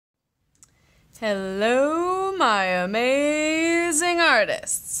Hello, my amazing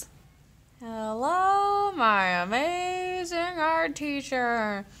artists. Hello, my amazing art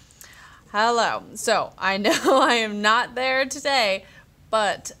teacher. Hello. So, I know I am not there today,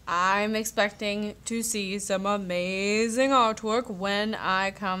 but I'm expecting to see some amazing artwork when I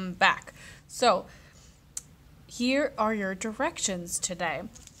come back. So, here are your directions today.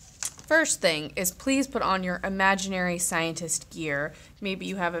 First thing is please put on your imaginary scientist gear. Maybe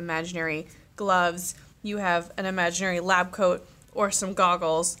you have imaginary gloves, you have an imaginary lab coat, or some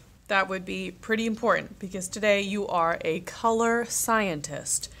goggles. That would be pretty important because today you are a color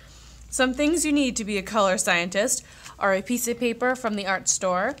scientist. Some things you need to be a color scientist are a piece of paper from the art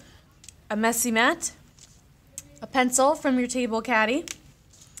store, a messy mat, a pencil from your table caddy,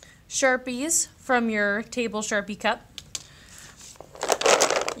 Sharpies from your table Sharpie cup,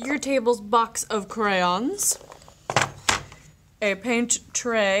 your table's box of crayons, a paint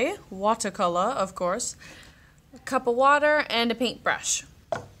tray, watercolor, of course, a cup of water, and a paintbrush.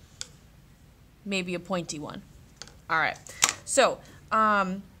 Maybe a pointy one. Alright, so,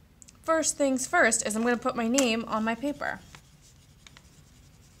 first things first is I'm going to put my name on my paper.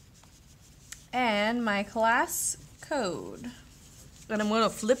 And my class code. And I'm going to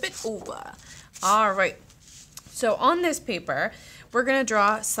flip it over. Alright, so on this paper, we're going to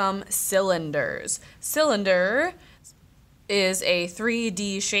draw some cylinders. Cylinder is a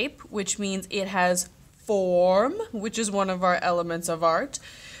 3D shape, which means it has form, which is one of our elements of art.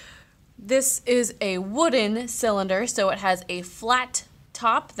 This is a wooden cylinder, so it has a flat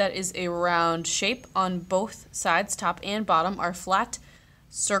top that is a round shape. On both sides, top and bottom, are flat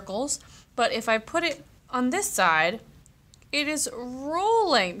circles. But if I put it on this side, it is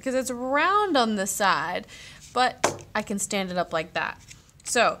rolling because it's round on this side, but I can stand it up like that.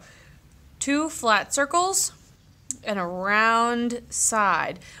 So, two flat circles and a round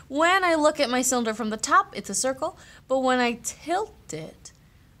side. When I look at my cylinder from the top, it's a circle, but when I tilt it,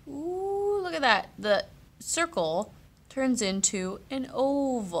 ooh, look at that. The circle turns into an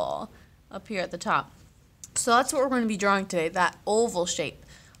oval up here at the top. So that's what we're going to be drawing today, that oval shape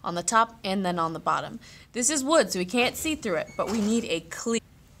on the top and then on the bottom. This is wood, so we can't see through it, but we need a clear.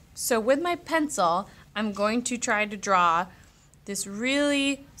 So with my pencil, I'm going to try to draw this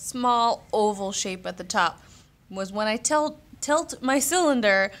really small oval shape at the top. Was when I tilt my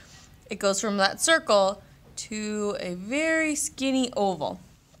cylinder, it goes from that circle to a very skinny oval.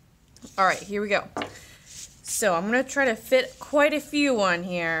 Alright, here we go. So I'm going to try to fit quite a few on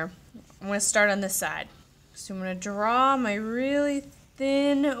here. I'm going to start on this side. So I'm going to draw my really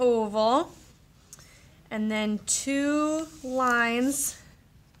thin oval, and then two lines,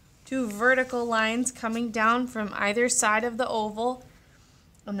 two vertical lines coming down from either side of the oval,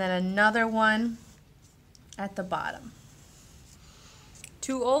 and then another one at the bottom.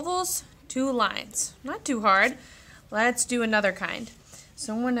 Two ovals, two lines. Not too hard. Let's do another kind.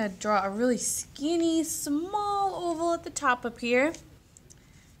 So I'm going to draw a really skinny, small oval at the top up here.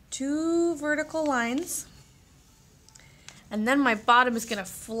 Two vertical lines. And then my bottom is going to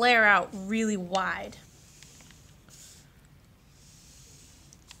flare out really wide.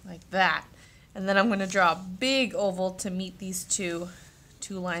 Like that. And then I'm going to draw a big oval to meet these two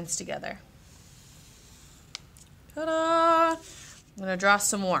lines together. Ta-da! I'm going to draw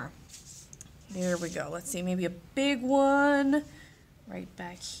some more. There we go. Let's see, maybe a big one right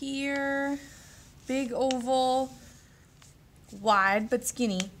back here. Big oval. Wide but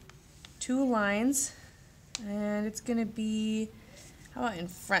skinny. Two lines. And it's going to be, how about in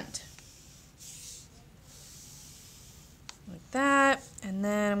front? Like that. And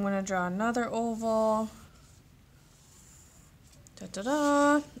then I'm going to draw another oval.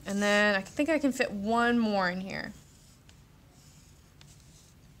 Da-da-da. And then I think I can fit one more in here.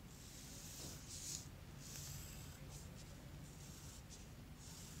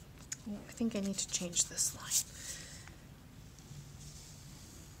 I think I need to change this line.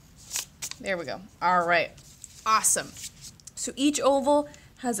 There we go. All right. Awesome. So each oval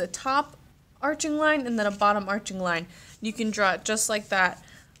has a top arching line and then a bottom arching line. You can draw it just like that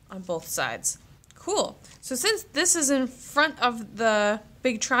on both sides. Cool. So since this is in front of the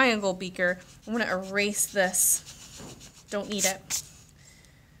big triangle beaker, I'm going to erase this. Don't need it.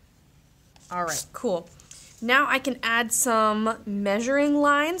 All right. Cool. Now I can add some measuring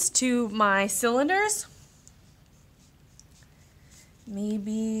lines to my cylinders.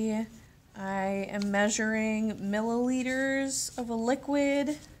 Maybe I am measuring milliliters of a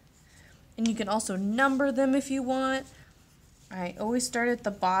liquid, and you can also number them if you want. I always start at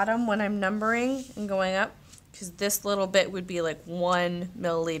the bottom when I'm numbering and going up, because this little bit would be like 1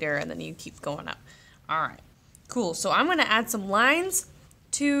 milliliter, and then you keep going up. All right, cool. So I'm going to add some lines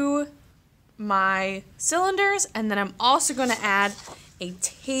to my cylinders, and then I'm also going to add a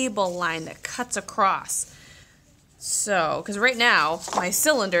table line that cuts across. So, because right now my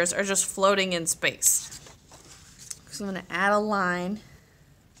cylinders are just floating in space. So I'm going to add a line.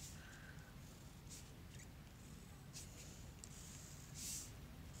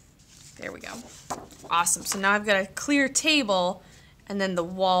 There we go. Awesome. So now I've got a clear table and then the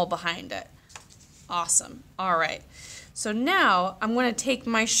wall behind it. Awesome. All right. So now I'm going to take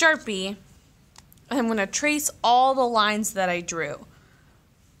my Sharpie and I'm going to trace all the lines that I drew.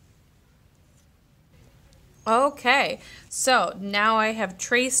 Okay, so now I have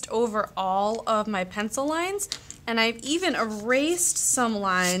traced over all of my pencil lines, and I've even erased some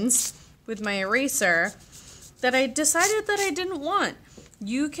lines with my eraser that I decided that I didn't want.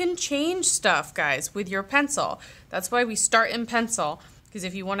 You can change stuff, guys, with your pencil. That's why we start in pencil, because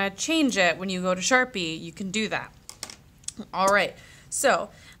if you want to change it when you go to Sharpie, you can do that. All right, so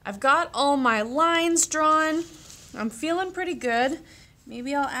I've got all my lines drawn. I'm feeling pretty good.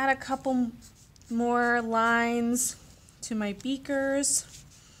 Maybe I'll add a couple more lines to my beakers.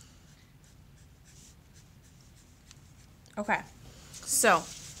 Okay, so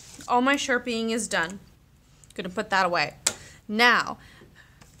all my Sharpieing is done. Gonna put that away. Now,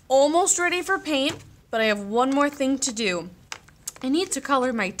 almost ready for paint, but I have one more thing to do. I need to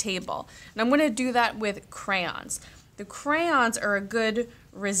color my table, and I'm gonna do that with crayons. The crayons are a good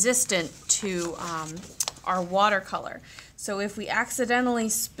resistant to our watercolor. So if we accidentally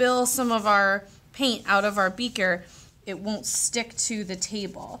spill some of our paint out of our beaker, it won't stick to the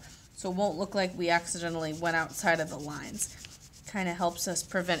table. So it won't look like we accidentally went outside of the lines. Kind of helps us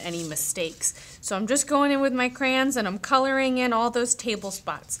prevent any mistakes. So I'm just going in with my crayons and I'm coloring in all those table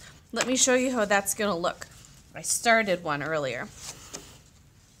spots. Let me show you how that's going to look. I started one earlier.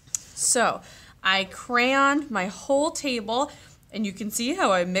 So I crayoned my whole table, and you can see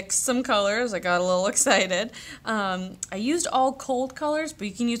how I mixed some colors. I got a little excited. I used all cold colors, but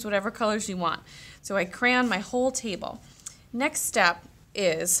you can use whatever colors you want. So I crayoned my whole table. Next step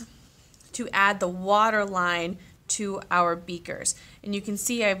is to add the water line to our beakers. And you can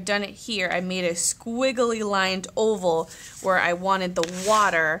see I've done it here. I made a squiggly lined oval where I wanted the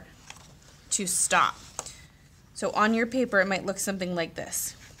water to stop. So on your paper it might look something like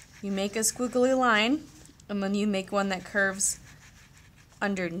this. You make a squiggly line, and then you make one that curves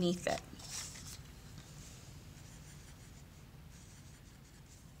underneath it.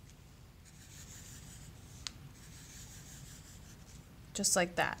 Just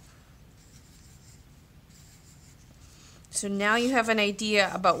like that. So now you have an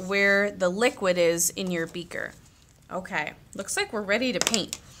idea about where the liquid is in your beaker. Okay, looks like we're ready to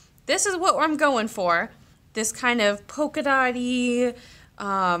paint. This is what I'm going for. This kind of polka dotty,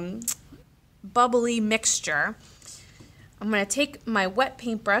 bubbly mixture. I'm going to take my wet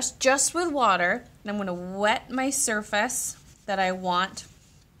paintbrush just with water, and I'm going to wet my surface that I want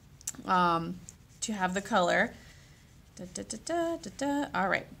to have the color. All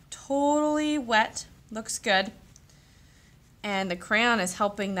right, totally wet, looks good. And the crayon is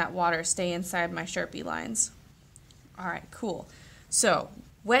helping that water stay inside my Sharpie lines. All right, cool. So,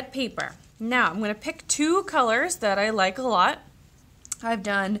 wet paper. Now, I'm going to pick two colors that I like a lot. I've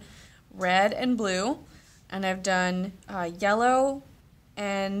done red and blue, and I've done yellow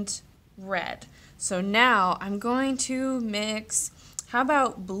and red. So now I'm going to mix, how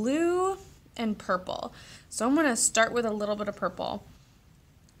about blue and purple? So I'm going to start with a little bit of purple.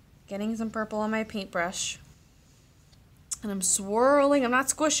 Getting some purple on my paintbrush. And I'm swirling, I'm not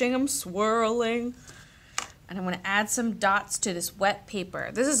squishing, I'm swirling. And I'm going to add some dots to this wet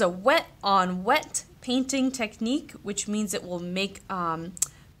paper. This is a wet on wet painting technique, which means it will make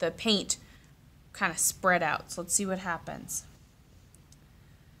the paint kind of spread out. So let's see what happens.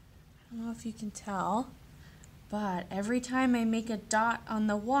 I don't know if you can tell, but every time I make a dot on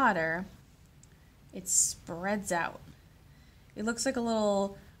the water, it spreads out. It looks like a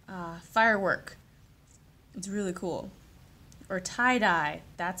little firework. It's really cool. Or tie-dye,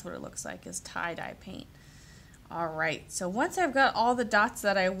 that's what it looks like, is tie-dye paint. All right, so once I've got all the dots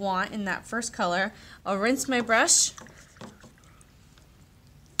that I want in that first color, I'll rinse my brush.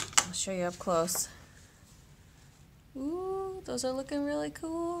 I'll show you up close. Ooh, those are looking really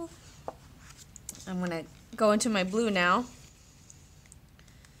cool. I'm gonna go into my blue now.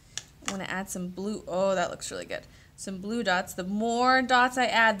 I'm gonna add some blue. Oh, that looks really good. Some blue dots. The more dots I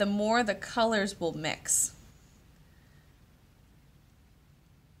add, the more the colors will mix.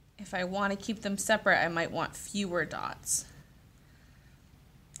 If I want to keep them separate, I might want fewer dots.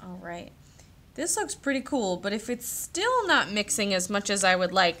 All right. This looks pretty cool, but if it's still not mixing as much as I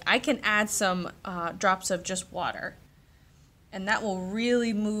would like, I can add some drops of just water. and that will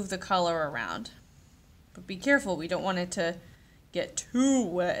really move the color around. But be careful, we don't want it to get too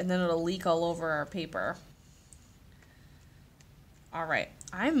wet and then it'll leak all over our paper. All right,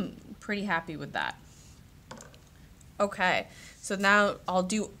 I'm pretty happy with that. Okay, so now I'll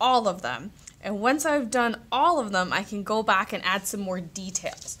do all of them. And once I've done all of them, I can go back and add some more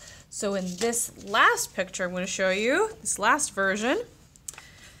details. So in this last picture I'm going to show you, this last version,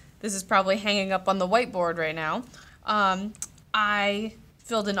 this is probably hanging up on the whiteboard right now. I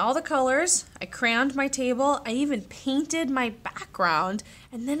filled in all the colors, I crayoned my table, I even painted my background,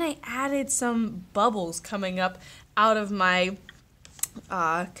 and then I added some bubbles coming up out of my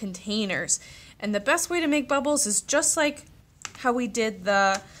containers. And the best way to make bubbles is just like how we did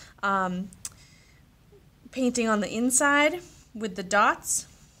the painting on the inside with the dots.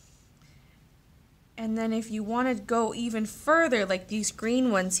 And then if you want to go even further, like these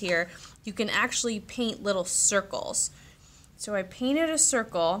green ones here, you can actually paint little circles. So I painted a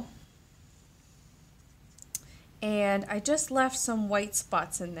circle and I just left some white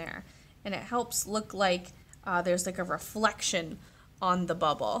spots in there. And it helps look like there's like a reflection on the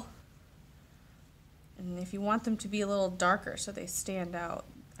bubble. And if you want them to be a little darker so they stand out,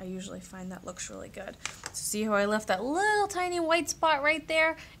 I usually find that looks really good. So see how I left that little tiny white spot right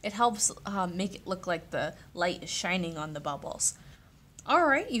there? It helps make it look like the light is shining on the bubbles. All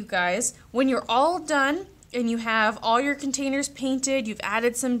right, you guys, when you're all done and you have all your containers painted, you've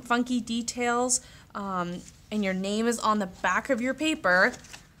added some funky details, and your name is on the back of your paper,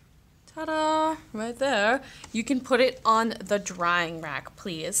 ta-da, right there, you can put it on the drying rack,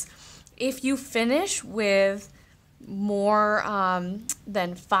 please. If you finish with more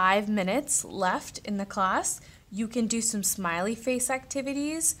than 5 minutes left in the class, you can do some smiley face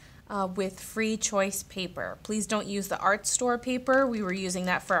activities with free choice paper. Please don't use the art store paper. We were using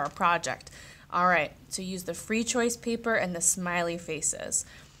that for our project. All right, so use the free choice paper and the smiley faces.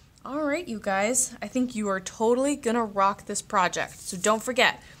 All right, you guys, I think you are totally gonna rock this project. So don't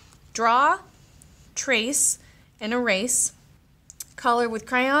forget, draw, trace, and erase, color with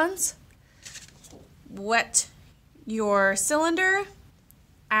crayons, wet your cylinder,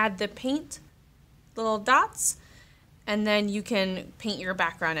 add the paint, little dots, and then you can paint your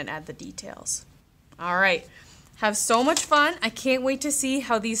background and add the details. All right, have so much fun. I can't wait to see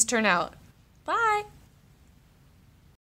how these turn out. Bye.